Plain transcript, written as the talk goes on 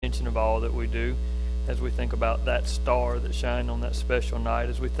intention of all that we do as we think about that star that shined on that special night,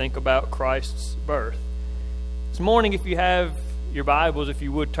 as we think about Christ's birth. This morning, if you have your Bibles, if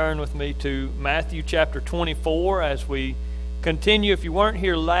you would turn with me to Matthew chapter 24 as we continue. If you weren't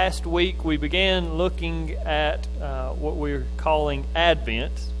here last week, we began looking at what we're calling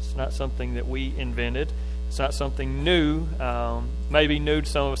Advent. It's not something that we invented. It's not something new, maybe new to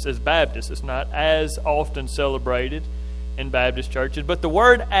some of us as Baptists. It's not as often celebrated in Baptist churches. But the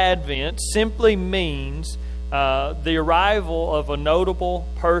word Advent simply means the arrival of a notable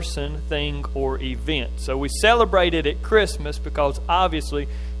person, thing, or event. So we celebrate it at Christmas because obviously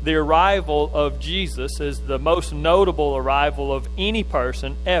the arrival of Jesus is the most notable arrival of any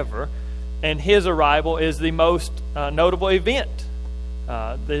person ever, and his arrival is the most notable event.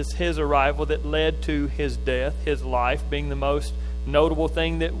 This his arrival that led to his death, his life being the most notable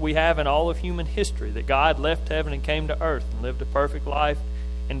thing that we have in all of human history, that God left heaven and came to earth and lived a perfect life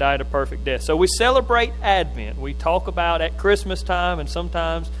and died a perfect death. So we celebrate Advent. We talk about at Christmas time, and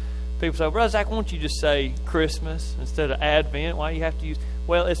sometimes people say, Brother Zach, why don't you just say Christmas instead of Advent? Why do you have to use...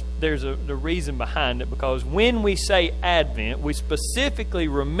 Well, there's a reason behind it, because when we say Advent, we specifically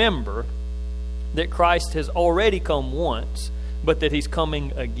remember that Christ has already come once, but that He's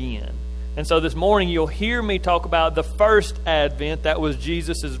coming again. And so this morning you'll hear me talk about the first Advent, that was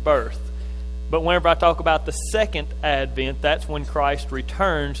Jesus' birth. But whenever I talk about the second Advent, that's when Christ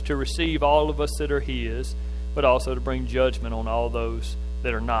returns to receive all of us that are His, but also to bring judgment on all those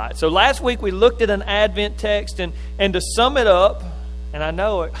that are not. So last week we looked at an Advent text, and to sum it up, and I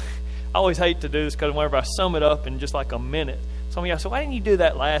know I always hate to do this because whenever I sum it up in just like a minute, some of y'all say, why didn't you do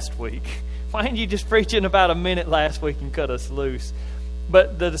that last week? Why didn't you just preach in about a minute last week and cut us loose?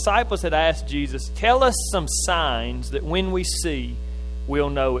 But the disciples had asked Jesus, tell us some signs that when we see, we'll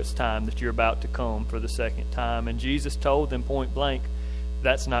know it's time that you're about to come for the second time. And Jesus told them point blank,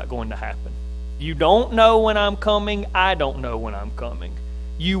 that's not going to happen. You don't know when I'm coming. I don't know when I'm coming.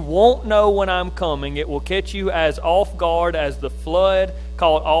 You won't know when I'm coming. It will catch you as off guard as the flood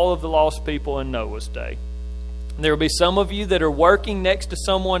caught all of the lost people in Noah's day. There will be some of you that are working next to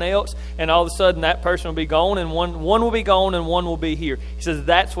someone else, and all of a sudden that person will be gone, and one will be gone, and one will be here. He says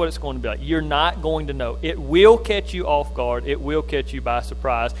that's what it's going to be like. You're not going to know. It will catch you off guard. It will catch you by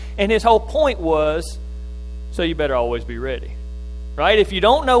surprise. And his whole point was, so you better always be ready. Right? If you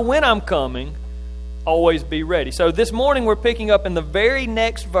don't know when I'm coming, always be ready. So this morning we're picking up in the very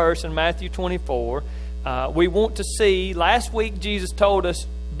next verse in Matthew 24. We want to see, last week Jesus told us,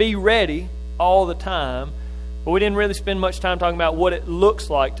 be ready all the time. But we didn't really spend much time talking about what it looks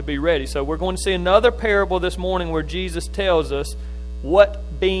like to be ready. So we're going to see another parable this morning where Jesus tells us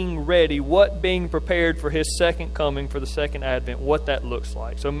what being ready, what being prepared for His second coming, for the second advent, what that looks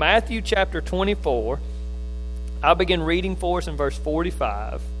like. So Matthew chapter 24, I'll begin reading for us in verse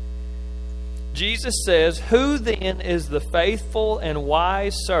 45. Jesus says, who then is the faithful and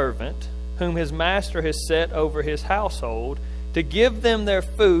wise servant whom his master has set over his household to give them their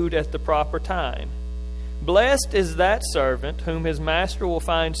food at the proper time? Blessed is that servant whom his master will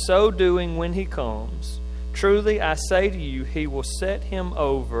find so doing when he comes. Truly, I say to you, he will set him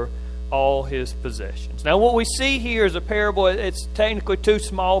over all his possessions. Now, what we see here is a parable. It's technically two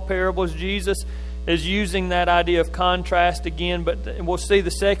small parables. Jesus is using that idea of contrast again, but we'll see the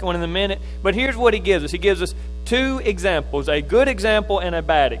second one in a minute. But here's what He gives us. He gives us two examples, a good example and a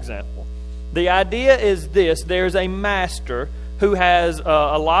bad example. The idea is this. There's a master who has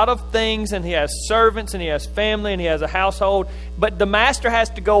a lot of things, and he has servants, and he has family, and he has a household. But the master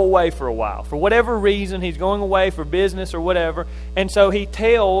has to go away for a while. For whatever reason, he's going away for business or whatever. And so he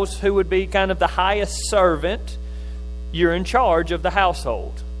tells who would be kind of the highest servant, you're in charge of the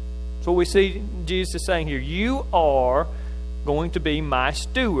household. So we see Jesus is saying here, you are going to be my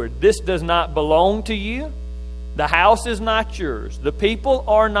steward. This does not belong to you. The house is not yours. The people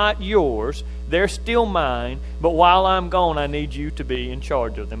are not yours. They're still mine, but while I'm gone, I need you to be in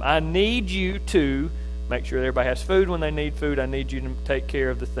charge of them. I need you to make sure everybody has food when they need food. I need you to take care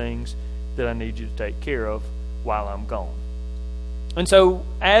of the things that I need you to take care of while I'm gone. And so,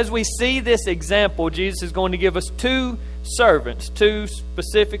 as we see this example, Jesus is going to give us two servants, two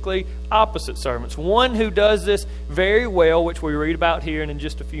specifically opposite servants. One who does this very well, which we read about here, and in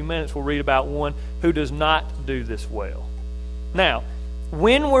just a few minutes we'll read about one who does not do this well. Now,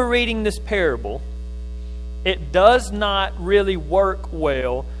 when we're reading this parable, it does not really work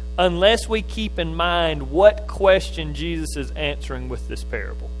well unless we keep in mind what question Jesus is answering with this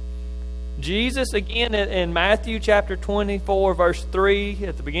parable. Jesus, again, in Matthew chapter 24, verse 3,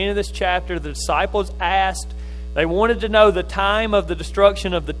 at the beginning of this chapter, the disciples asked, they wanted to know the time of the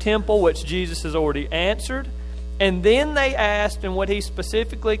destruction of the temple, which Jesus has already answered. And then they asked, and what he's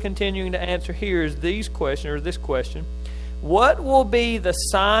specifically continuing to answer here is this question: what will be the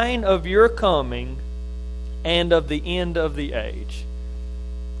sign of your coming and of the end of the age?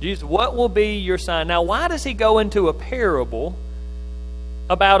 Jesus, what will be your sign? Now, why does he go into a parable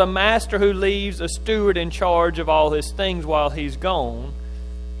about a master who leaves a steward in charge of all his things while he's gone,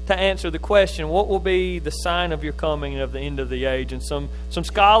 to answer the question, what will be the sign of your coming and of the end of the age? And some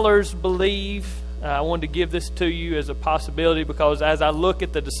scholars believe, I wanted to give this to you as a possibility because as I look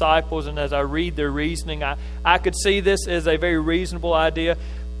at the disciples and as I read their reasoning, I could see this as a very reasonable idea.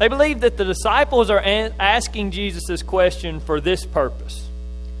 They believe that the disciples are asking Jesus this question for this purpose.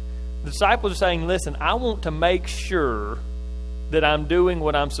 The disciples are saying, listen, I want to make sure that I'm doing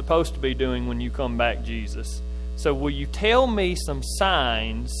what I'm supposed to be doing when you come back, Jesus. So will you tell me some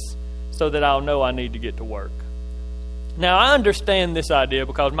signs so that I'll know I need to get to work? Now, I understand this idea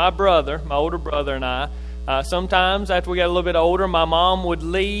because my older brother and I, sometimes after we got a little bit older, my mom would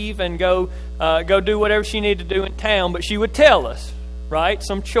leave and go do whatever she needed to do in town, but she would tell us, right,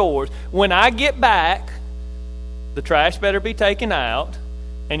 some chores. When I get back, the trash better be taken out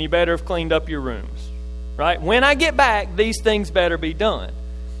and you better have cleaned up your rooms. Right? When I get back, these things better be done.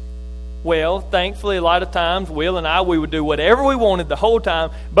 Well, thankfully, a lot of times, Will and I, we would do whatever we wanted the whole time,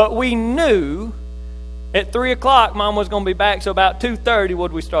 but we knew at 3 o'clock Mom was going to be back, so about 2:30, what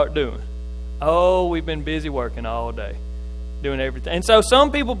did we start doing? Oh, we've been busy working all day, doing everything. And so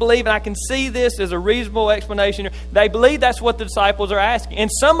some people believe, and I can see this as a reasonable explanation, they believe that's what the disciples are asking.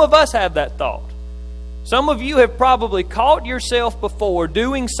 And some of us have that thought. Some of you have probably caught yourself before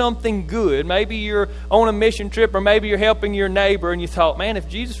doing something good. Maybe you're on a mission trip or maybe you're helping your neighbor and you thought, man, if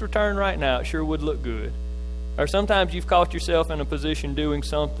Jesus returned right now, it sure would look good. Or sometimes you've caught yourself in a position doing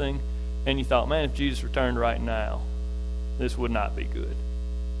something and you thought, man, if Jesus returned right now, this would not be good.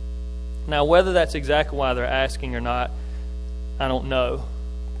 Now, whether that's exactly why they're asking or not, I don't know.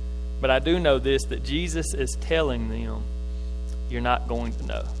 But I do know this, that Jesus is telling them, you're not going to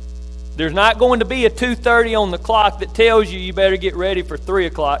know. There's not going to be a 2:30 on the clock that tells you better get ready for 3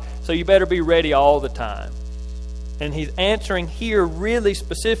 o'clock, so you better be ready all the time. And he's answering here really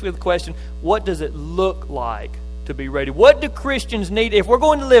specifically the question, what does it look like to be ready? What do Christians need? If we're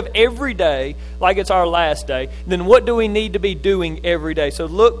going to live every day like it's our last day, then what do we need to be doing every day? So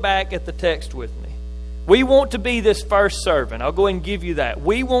look back at the text with me. We want to be this first servant. I'll go ahead and give you that.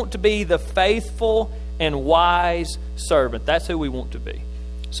 We want to be the faithful and wise servant. That's who we want to be.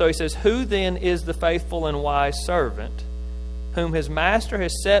 So he says, who then is the faithful and wise servant whom his master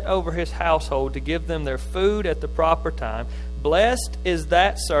has set over his household to give them their food at the proper time? Blessed is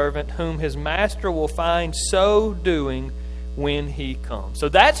that servant whom his master will find so doing when he comes. So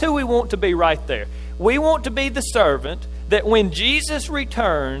that's who we want to be right there. We want to be the servant that when Jesus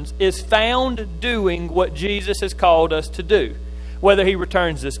returns is found doing what Jesus has called us to do. Whether he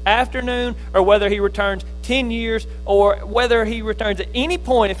returns this afternoon or whether he returns 10 years or whether he returns at any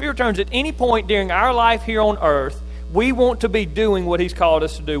point, if he returns at any point during our life here on earth, we want to be doing what he's called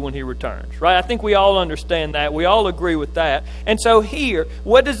us to do when he returns, right? I think we all understand that. We all agree with that. And so here,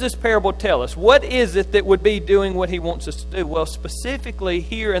 what does this parable tell us? What is it that would be doing what he wants us to do? Well, specifically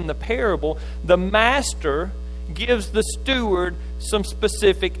here in the parable, the master gives the steward some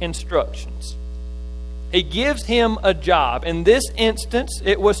specific instructions. He gives him a job. In this instance,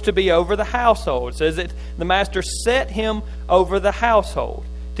 it was to be over the household. It says that the master set him over the household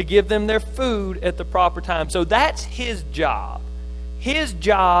to give them their food at the proper time. So that's his job. His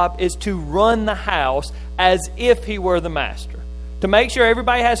job is to run the house as if he were the master. To make sure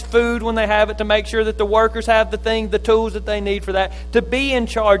everybody has food when they have it, to make sure that the workers have the tools that they need for that, to be in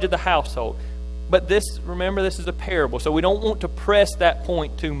charge of the household. But remember, this is a parable, so we don't want to press that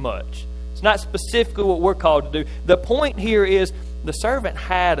point too much. It's not specifically what we're called to do. The point here is the servant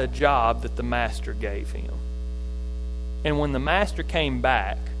had a job that the master gave him. And when the master came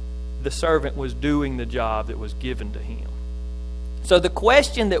back, the servant was doing the job that was given to him. So the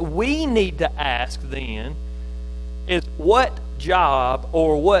question that we need to ask then is, what job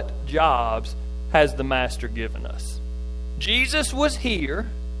or what jobs has the master given us? Jesus was here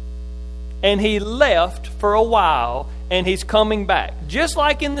and he left for a while and he's coming back. Just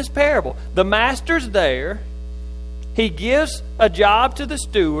like in this parable, the master's there, he gives a job to the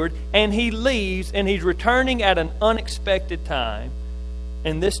steward and he leaves and he's returning at an unexpected time.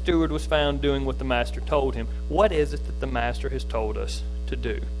 And this steward was found doing what the master told him. What is it that the master has told us to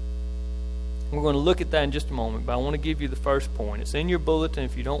do? We're going to look at that in just a moment, but I want to give you the first point. It's in your bulletin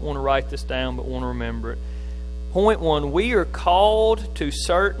if you don't want to write this down but want to remember it. Point 1, we are called to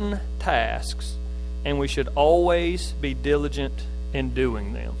certain tasks and we should always be diligent in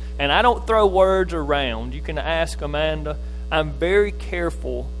doing them. And I don't throw words around. You can ask Amanda. I'm very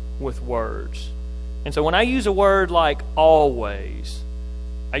careful with words. And so when I use a word like always,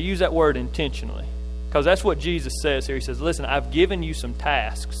 I use that word intentionally. Because that's what Jesus says here. He says, listen, I've given you some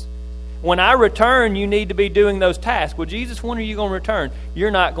tasks. When I return, you need to be doing those tasks. Well, Jesus, when are you going to return?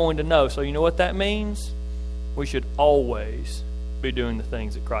 You're not going to know. So you know what that means? We should always be doing the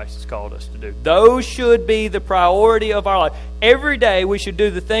things that Christ has called us to do. Those should be the priority of our life. Every day we should do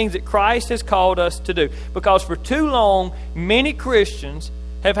the things that Christ has called us to do. Because for too long, many Christians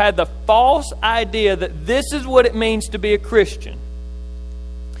have had the false idea that this is what it means to be a Christian.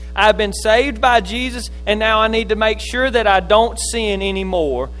 I've been saved by Jesus, and now I need to make sure that I don't sin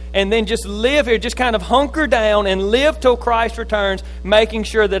anymore. And then just live here, just kind of hunker down and live till Christ returns, making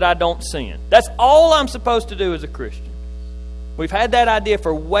sure that I don't sin. That's all I'm supposed to do as a Christian. We've had that idea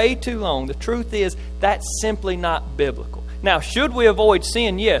for way too long. The truth is, that's simply not biblical. Now, should we avoid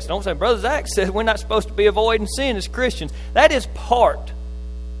sin? Yes. Don't say, Brother Zach says we're not supposed to be avoiding sin as Christians. That is part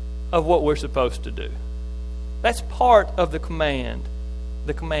of what we're supposed to do. That's part of the commands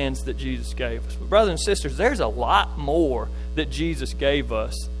that Jesus gave us. But brothers and sisters, there's a lot more that Jesus gave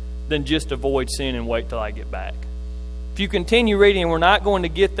us than just avoid sin and wait till I get back. If you continue reading, and we're not going to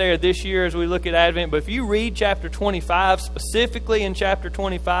get there this year as we look at Advent, but if you read chapter 25, specifically in chapter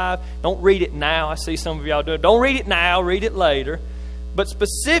 25, don't read it now. I see some of y'all do it. Don't read it now, read it later. But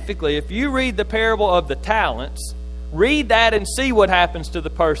specifically, if you read the parable of the talents, read that and see what happens to the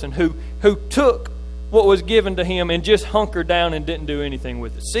person who took what was given to him and just hunkered down and didn't do anything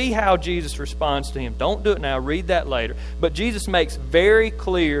with it. See how Jesus responds to him. Don't do it now. Read that later. But Jesus makes very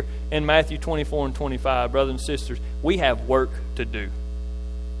clear in Matthew 24 and 25, brothers and sisters, we have work to do.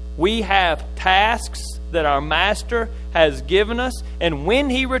 We have tasks that our Master has given us, and when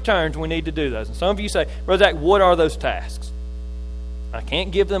He returns, we need to do those. And some of you say, Brother Zach, what are those tasks? I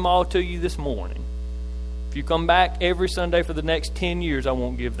can't give them all to you this morning. If you come back every Sunday for the next 10 years, I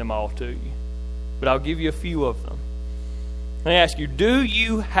won't give them all to you. But I'll give you a few of them. Let me ask you, do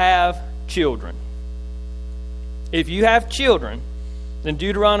you have children? If you have children, then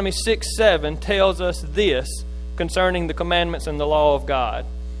Deuteronomy 6:7 tells us this concerning the commandments and the law of God.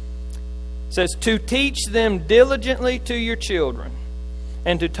 It says, to teach them diligently to your children,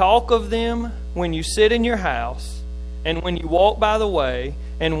 and to talk of them when you sit in your house, and when you walk by the way,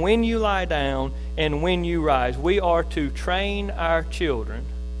 and when you lie down, and when you rise. We are to train our children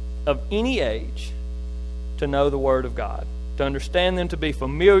of any age to know the Word of God, to understand them, to be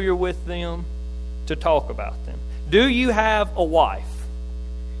familiar with them, to talk about them. Do you have a wife?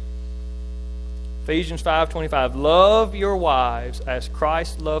 Ephesians 5:25, love your wives as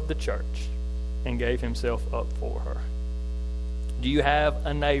Christ loved the church and gave Himself up for her. Do you have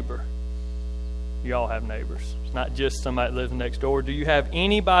a neighbor? You all have neighbors. It's not just somebody that lives next door. Do you have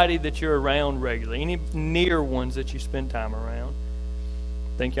anybody that you're around regularly? Any near ones that you spend time around?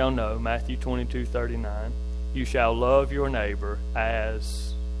 I think y'all know, Matthew 22:39. You shall love your neighbor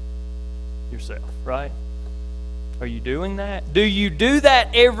as yourself, right? Are you doing that? Do you do that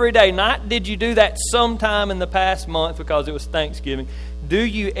every day? Not did you do that sometime in the past month because it was Thanksgiving. Do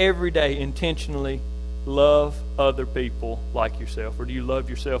you every day intentionally love other people like yourself? Or do you love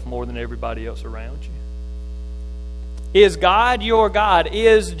yourself more than everybody else around you? Is God your God?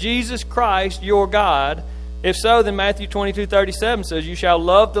 Is Jesus Christ your God? If so, then Matthew 22:37 says, you shall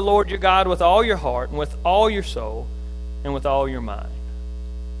love the Lord your God with all your heart and with all your soul and with all your mind.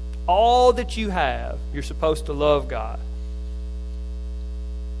 All that you have, you're supposed to love God.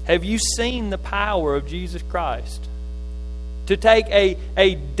 Have you seen the power of Jesus Christ to take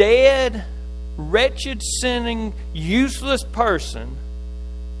a dead, wretched, sinning, useless person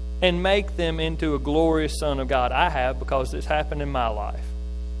and make them into a glorious Son of God? I have, because it's happened in my life.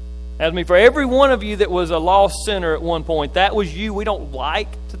 As me, for every one of you that was a lost sinner at one point, that was you. We don't like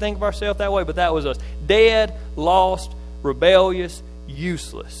to think of ourselves that way, but that was us. Dead, lost, rebellious,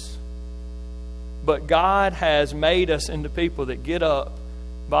 useless. But God has made us into people that get up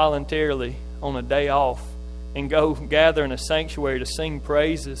voluntarily on a day off and go gather in a sanctuary to sing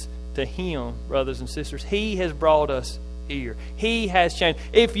praises to Him, brothers and sisters. He has brought us here. He has changed.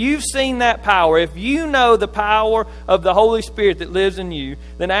 If you've seen that power, if you know the power of the Holy Spirit that lives in you,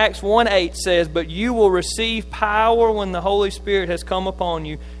 then Acts 1:8 says, but you will receive power when the Holy Spirit has come upon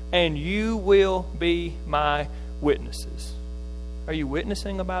you, and you will be my witnesses. Are you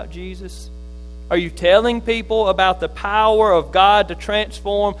witnessing about Jesus? Are you telling people about the power of God to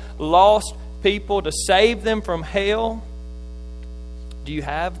transform lost people, to save them from hell? Do you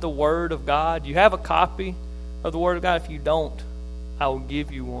have the Word of God? Do you have a copy of the Word of God? If you don't, I will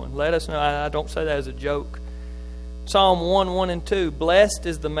give you one. Let us know. I don't say that as a joke. Psalm 1:1-2, blessed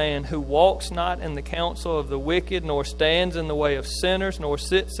is the man who walks not in the counsel of the wicked, nor stands in the way of sinners, nor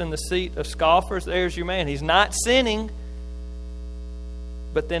sits in the seat of scoffers. There's your man. He's not sinning.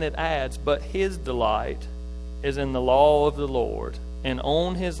 But then it adds, but his delight is in the law of the Lord, and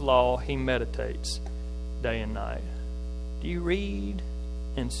on his law he meditates day and night. Do you read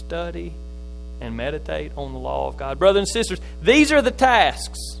and study and meditate on the law of God? Brothers and sisters, these are the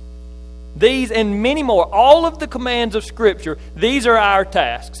tasks. These and many more, all of the commands of Scripture, these are our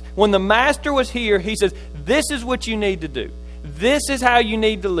tasks. When the Master was here, he says, this is what you need to do. This is how you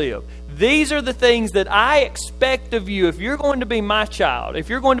need to live. These are the things that I expect of you if you're going to be my child, if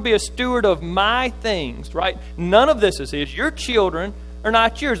you're going to be a steward of my things, right? None of this is his. Your children are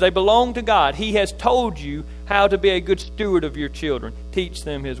not yours. They belong to God. He has told you how to be a good steward of your children. Teach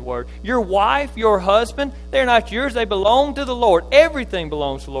them His Word. Your wife, your husband, they're not yours. They belong to the Lord. Everything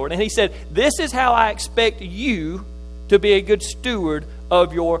belongs to the Lord. And He said, this is how I expect you to be a good steward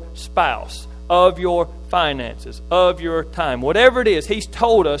of your spouse, of your finances, of your time. Whatever it is, He's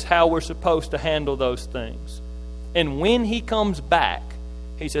told us how we're supposed to handle those things. And when He comes back,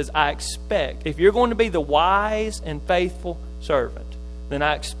 He says, I expect, if you're going to be the wise and faithful servant, then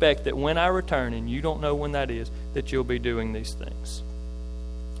I expect that when I return, and you don't know when that is, that you'll be doing these things.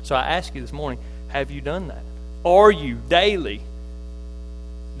 So I ask you this morning, have you done that? Are you daily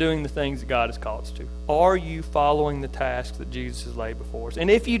doing the things that God has called us to? Are you following the tasks that Jesus has laid before us?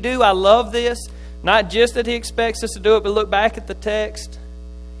 And if you do, I love this. Not just that He expects us to do it, but look back at the text.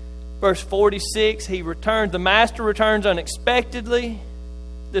 Verse 46, He returns. The Master returns unexpectedly.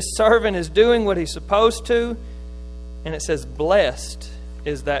 This servant is doing what he's supposed to. And it says, blessed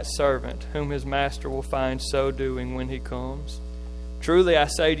is that servant whom his master will find so doing when he comes. Truly I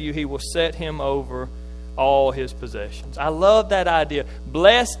say to you, he will set him over all his possessions. I love that idea.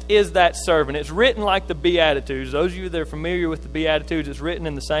 Blessed is that servant. It's written like the Beatitudes. Those of you that are familiar with the Beatitudes, it's written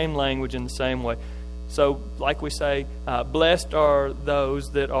in the same language, in the same way. So, like we say, blessed are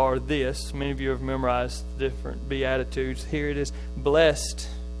those that are this. Many of you have memorized different Beatitudes. Here it is. Blessed.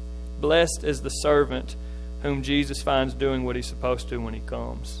 Blessed is the servant whom Jesus finds doing what he's supposed to when he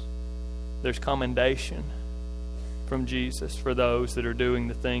comes. There's commendation from Jesus for those that are doing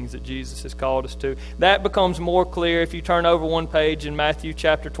the things that Jesus has called us to. That becomes more clear if you turn over one page in Matthew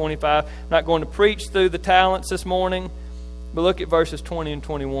chapter 25. I'm not going to preach through the talents this morning, but look at verses 20 and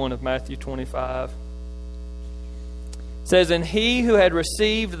 21 of Matthew 25. It says, and he who had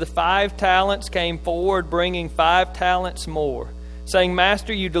received the 5 talents came forward, bringing 5 talents more, saying,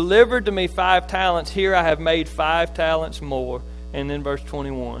 Master, you delivered to me 5 talents. Here I have made 5 talents more. And then verse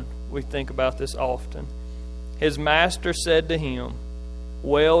 21, we think about this often. His master said to him,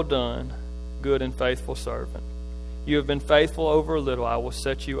 well done, good and faithful servant. You have been faithful over a little. I will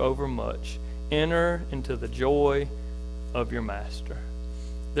set you over much. Enter into the joy of your master.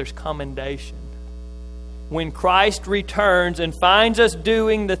 There's commendation. When Christ returns and finds us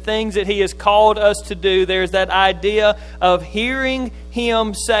doing the things that He has called us to do, there's that idea of hearing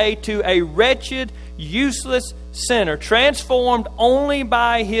Him say to a wretched, useless sinner, transformed only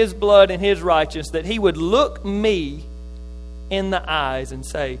by His blood and His righteousness, that He would look me in the eyes and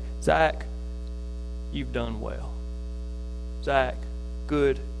say, Zach, you've done well. Zach,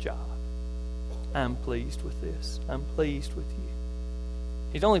 good job. I'm pleased with this. I'm pleased with you.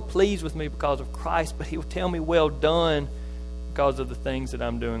 He's only pleased with me because of Christ, but He will tell me, well done, because of the things that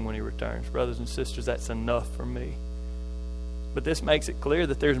I'm doing when He returns. Brothers and sisters, that's enough for me. But this makes it clear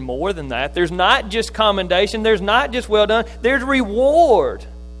that there's more than that. There's not just commendation. There's not just well done. There's reward.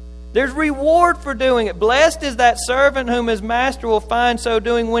 There's reward for doing it. Blessed is that servant whom his master will find so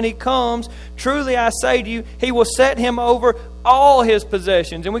doing when he comes. Truly I say to you, he will set him over all his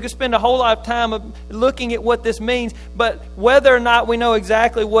possessions. And we could spend a whole lot of time looking at what this means. But whether or not we know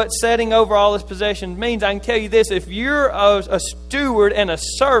exactly what setting over all his possessions means, I can tell you this. If you're a steward and a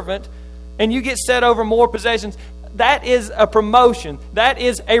servant and you get set over more possessions, that is a promotion. That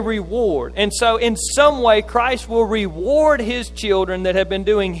is a reward. And so in some way, Christ will reward His children that have been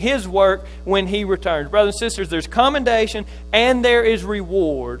doing His work when He returns. Brothers and sisters, there's commendation and there is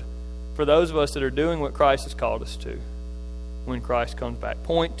reward for those of us that are doing what Christ has called us to when Christ comes back.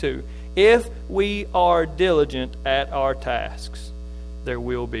 Point 2, if we are diligent at our tasks, there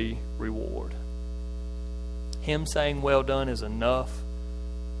will be reward. Him saying well done is enough,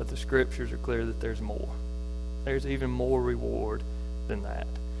 but the Scriptures are clear that there's more. There's even more reward than that.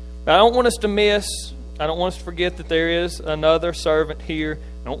 But I don't want us to forget that there is another servant here.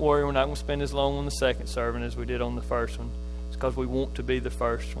 Don't worry, we're not going to spend as long on the second servant as we did on the first one. It's because we want to be the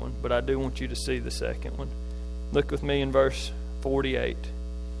first one. But I do want you to see the second one. Look with me in verse 48.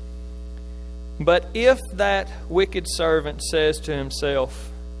 But if that wicked servant says to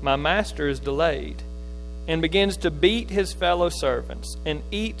himself, my master is delayed, and begins to beat his fellow servants, and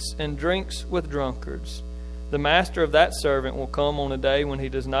eats and drinks with drunkards, the master of that servant will come on a day when he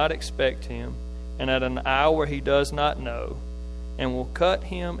does not expect him, and at an hour he does not know, and will cut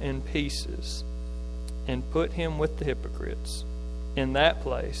him in pieces, and put him with the hypocrites. In that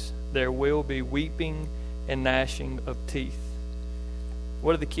place there will be weeping and gnashing of teeth.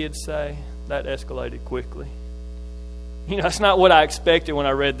 What do the kids say? That escalated quickly. That's not what I expected when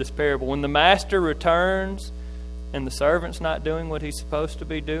I read this parable. When the master returns and the servant's not doing what he's supposed to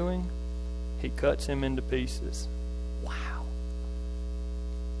be doing, he cuts him into pieces. Wow.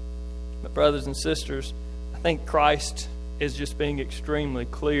 But brothers and sisters, I think Christ is just being extremely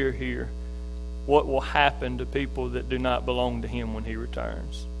clear here what will happen to people that do not belong to him when he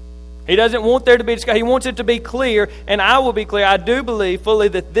returns. He doesn't want there to be discussion. He wants it to be clear, and I will be clear. I do believe fully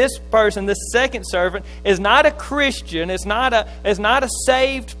that this person, this second servant, is not a Christian. It's not a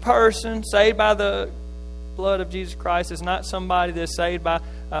saved person, saved by the blood of Jesus Christ. It's not somebody that's saved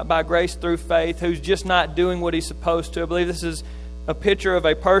by grace through faith, who's just not doing what he's supposed to. I believe this is a picture of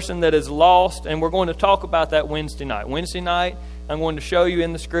a person that is lost, and we're going to talk about that Wednesday night. Wednesday night, I'm going to show you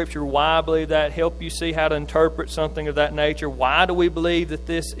in the Scripture why I believe that, help you see how to interpret something of that nature. Why do we believe that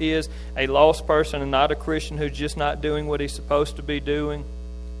this is a lost person and not a Christian who's just not doing what he's supposed to be doing?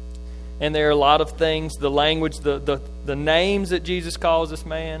 And there are a lot of things, the language, the names that Jesus calls this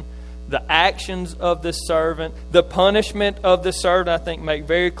man, the actions of this servant, the punishment of this servant, I think make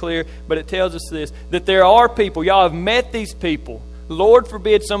very clear. But it tells us this, that there are people, y'all have met these people. Lord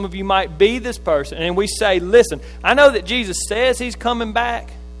forbid some of you might be this person. And we say, listen, I know that Jesus says he's coming back.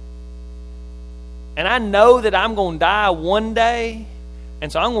 And I know that I'm going to die one day. And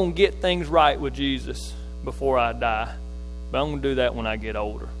so I'm going to get things right with Jesus before I die. But I'm going to do that when I get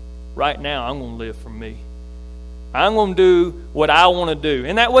older. Right now, I'm going to live for me. I'm going to do what I want to do.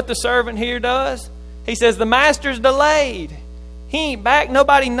 Isn't that what the servant here does? He says, the master's delayed. He ain't back.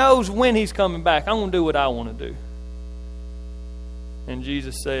 Nobody knows when he's coming back. I'm going to do what I want to do. And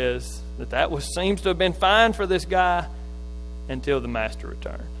Jesus says that seems to have been fine for this guy until the master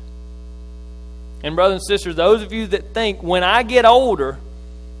returned. And brothers and sisters, those of you that think when I get older,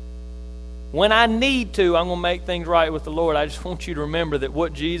 when I need to, I'm going to make things right with the Lord, I just want you to remember that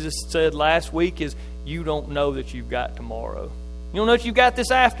what Jesus said last week is you don't know that you've got tomorrow. You don't know that you've got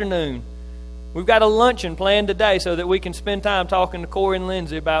this afternoon. We've got a luncheon planned today so that we can spend time talking to Corey and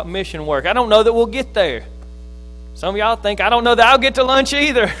Lindsay about mission work. I don't know that we'll get there. Some of y'all think, I don't know that I'll get to lunch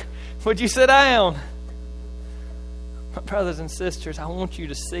either. Would you sit down? My brothers and sisters, I want you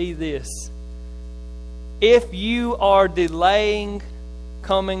to see this. If you are delaying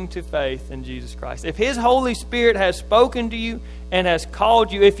coming to faith in Jesus Christ, if His Holy Spirit has spoken to you and has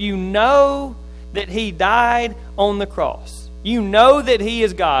called you, if you know that He died on the cross, you know that He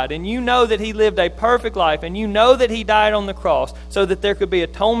is God, and you know that He lived a perfect life, and you know that He died on the cross so that there could be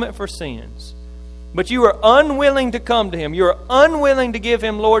atonement for sins, but you are unwilling to come to Him. You are unwilling to give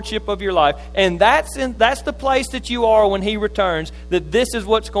Him lordship of your life. And that's the place that you are when He returns, that this is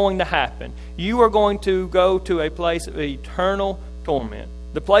what's going to happen. You are going to go to a place of eternal torment.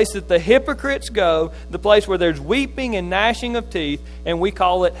 The place that the hypocrites go, the place where there's weeping and gnashing of teeth, and we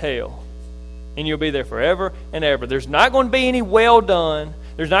call it hell. And you'll be there forever and ever. There's not going to be any well done.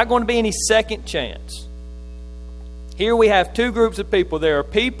 There's not going to be any second chance. Here we have two groups of people. There are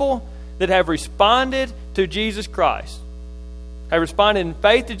people that have responded to Jesus Christ, have responded in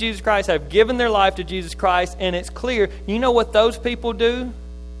faith to Jesus Christ, have given their life to Jesus Christ, and it's clear. You know what those people do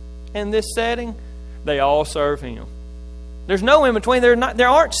in this setting? They all serve Him. There's no in between. There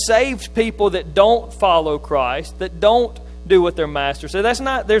aren't saved people that don't follow Christ, that don't do what their master said.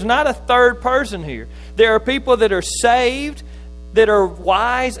 There's not a third person here. There are people that are saved, that are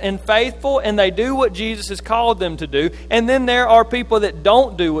wise and faithful, and they do what Jesus has called them to do. And then there are people that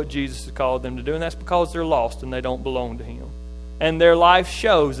don't do what Jesus has called them to do, and that's because they're lost and they don't belong to Him. And their life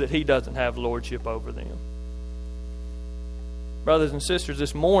shows that He doesn't have lordship over them. Brothers and sisters,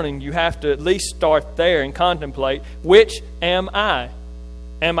 this morning you have to at least start there and contemplate, which am I?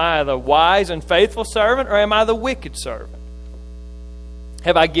 Am I the wise and faithful servant, or am I the wicked servant?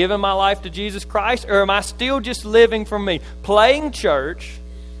 Have I given my life to Jesus Christ, or am I still just living for me? Playing church,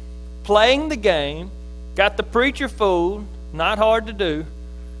 playing the game, got the preacher fooled, not hard to do.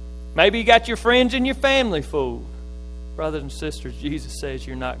 Maybe you got your friends and your family fooled. Brothers and sisters, Jesus says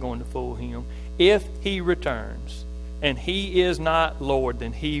you're not going to fool Him. If He returns and He is not Lord,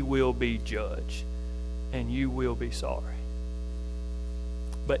 then He will be judge, and you will be sorry.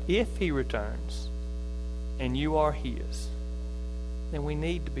 But if He returns and you are His, then we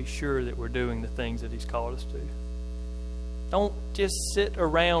need to be sure that we're doing the things that He's called us to. Don't just sit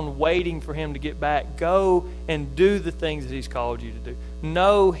around waiting for Him to get back. Go and do the things that He's called you to do.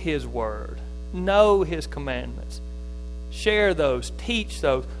 Know His Word. Know His commandments. Share those. Teach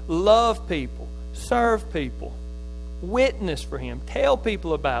those. Love people. Serve people. Witness for Him. Tell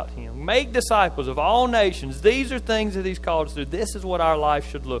people about Him. Make disciples of all nations. These are things that He's called us to do. This is what our life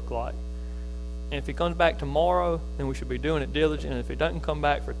should look like. And if He comes back tomorrow, then we should be doing it diligently. And if He doesn't come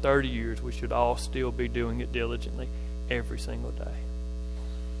back for 30 years, we should all still be doing it diligently every single day.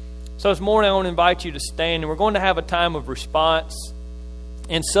 So this morning I want to invite you to stand, and we're going to have a time of response.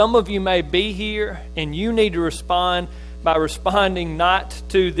 And some of you may be here and you need to respond by responding not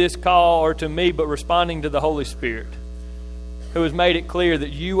to this call or to me, but responding to the Holy Spirit, who has made it clear that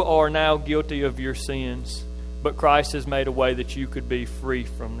you are now guilty of your sins, but Christ has made a way that you could be free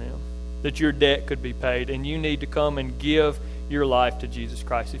from them, that your debt could be paid, and you need to come and give your life to Jesus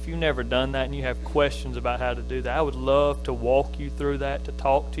Christ. If you've never done that and you have questions about how to do that, I would love to walk you through that, to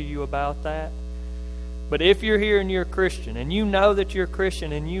talk to you about that. But if you're here and you're a Christian, and you know that you're a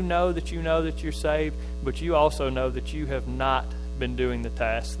Christian, and you know that you're saved, but you also know that you have not been doing the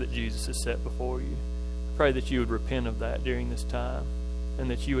tasks that Jesus has set before you, I pray that you would repent of that during this time, and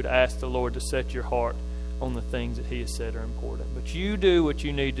that you would ask the Lord to set your heart on the things that He has said are important. But you do what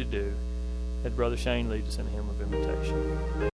you need to do, as Brother Shane leads us in a hymn of invitation.